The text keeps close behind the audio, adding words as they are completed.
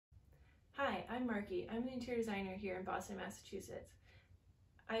I'm Markie. I'm an interior designer here in Boston, Massachusetts.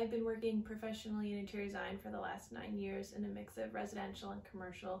 I have been working professionally in interior design for the last 9 years in a mix of residential and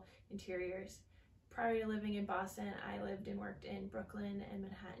commercial interiors. Prior to living in Boston, I lived and worked in Brooklyn and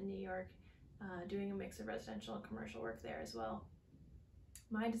Manhattan, New York, doing a mix of residential and commercial work there as well.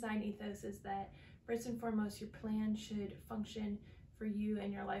 My design ethos is that first and foremost, your plan should function for you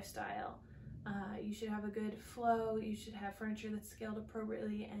and your lifestyle. You should have a good flow, you should have furniture that's scaled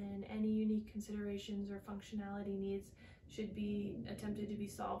appropriately, and any unique considerations or functionality needs should be attempted to be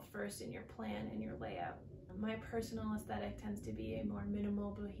solved first in your plan and your layout. My personal aesthetic tends to be a more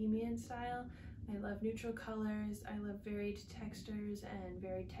minimal bohemian style. I love neutral colors, I love varied textures and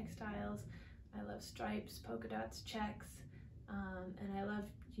varied textiles. I love stripes, polka dots, checks, and I love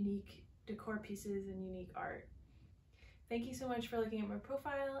unique decor pieces and unique art. Thank you so much for looking at my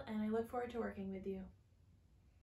profile, and I look forward to working with you.